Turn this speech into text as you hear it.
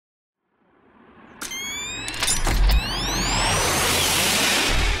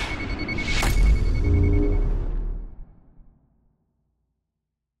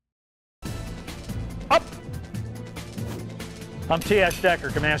I'm T.S. Decker,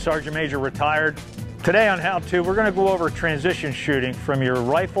 Command Sergeant Major, retired. Today on How To, we're going to go over transition shooting from your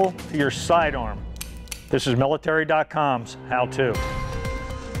rifle to your sidearm. This is Military.com's How To.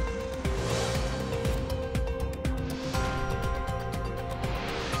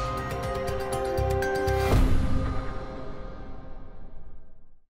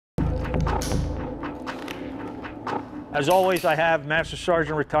 As always, I have Master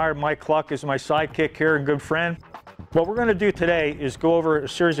Sergeant Retired Mike Cluck as my sidekick here and good friend. What we're going to do today is go over a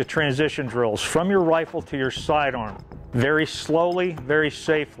series of transition drills from your rifle to your sidearm, very slowly, very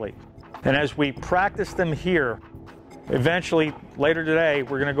safely. And as we practice them here, eventually later today,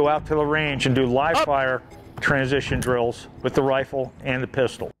 we're going to go out to the range and do live fire transition drills with the rifle and the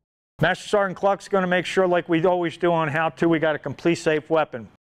pistol. Master Sergeant Cluck's going to make sure, like we always do on How To, we got a complete safe weapon.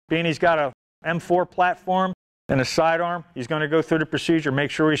 Being he's got a M4 platform and a sidearm, he's going to go through the procedure,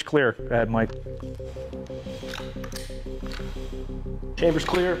 make sure he's clear. Go ahead, Mike. Chambers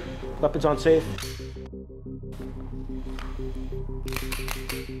clear, weapons on safe.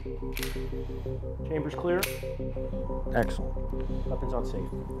 Chambers clear. Excellent. Weapons on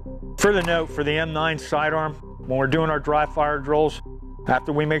safe. Further note, for the M9 sidearm, when we're doing our dry fire drills,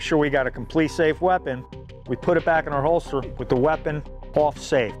 after we make sure we got a complete safe weapon, we put it back in our holster with the weapon off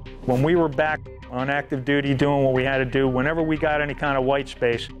safe. When we were back on active duty doing what we had to do, whenever we got any kind of white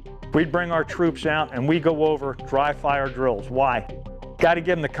space, we'd bring our troops out and we go over dry fire drills. Why? Got to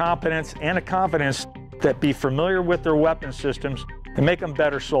give them the competence and the confidence that be familiar with their weapon systems and make them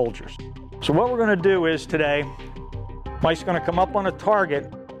better soldiers. So what we're going to do is today, Mike's going to come up on a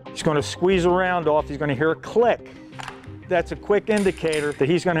target, he's going to squeeze a round off, he's going to hear a click. That's a quick indicator that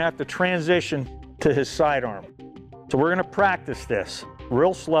he's going to have to transition to his sidearm. So we're going to practice this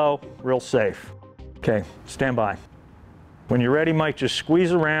real slow, real safe. Okay, stand by. When you're ready, Mike, just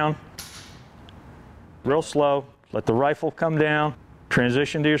squeeze around, real slow, let the rifle come down,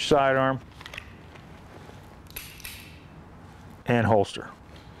 transition to your sidearm, and holster.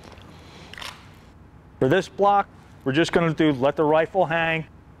 For this block, we're just going to do let the rifle hang,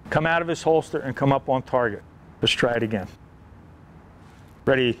 come out of his holster, and come up on target. Let's try it again.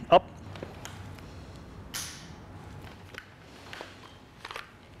 Ready, up.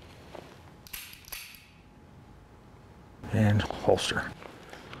 And holster.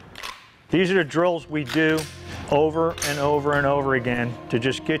 These are the drills we do over and over and over again to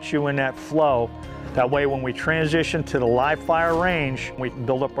just get you in that flow. That way when we transition to the live fire range, we can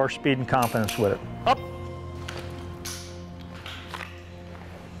build up our speed and confidence with it. Up.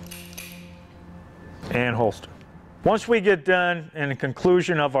 And holster. Once we get done in the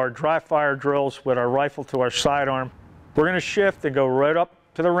conclusion of our dry fire drills with our rifle to our sidearm, we're going to shift and go right up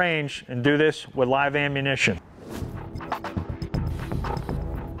to the range and do this with live ammunition.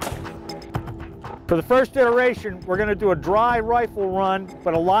 For the first iteration, we're going to do a dry rifle run,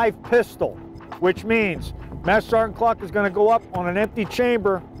 but a live pistol, which means Master Sergeant Cluck is going to go up on an empty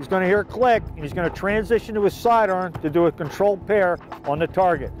chamber, he's going to hear a click, and he's going to transition to his sidearm to do a controlled pair on the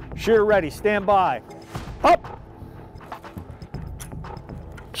target. Shooter ready, stand by. Up!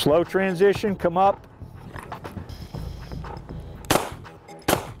 Slow transition, come up.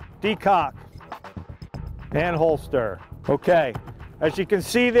 Decock. And holster. Okay. As you can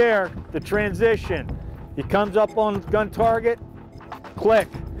see there, the transition. He comes up on gun target, click.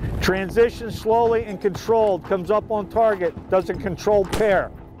 Transition slowly and controlled, comes up on target, does a controlled pair.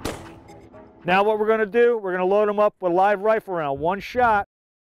 Now what we're going to do, we're going to load him up with a live rifle round. One shot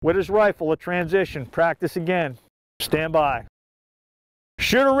with his rifle, a transition. Practice again. Stand by.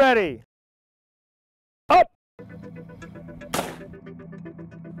 Shooter ready. Up!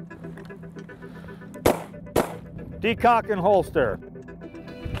 Decock and holster.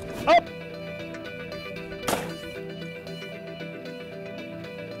 Up!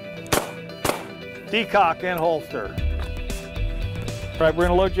 Decock and holster. All right, we're going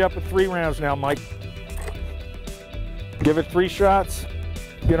to load you up with 3 rounds now, Mike. Give it 3 shots.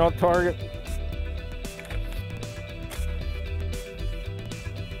 Get on target.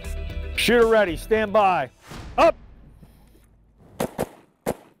 Shooter ready, stand by. Up!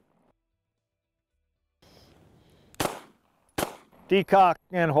 Decock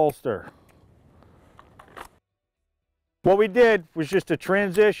and holster. What we did was just a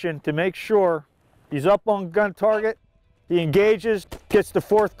transition to make sure he's up on gun target, he engages, gets the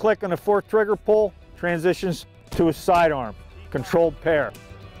 4th click on the 4th trigger pull, transitions to his sidearm, controlled pair.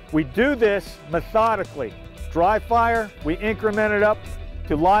 We do this methodically. Dry fire, we increment it up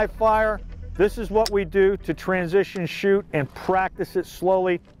to live fire. This is what we do to transition shoot and practice it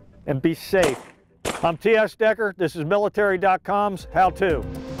slowly and be safe. I'm T.S. Decker. This is Military.com's How To.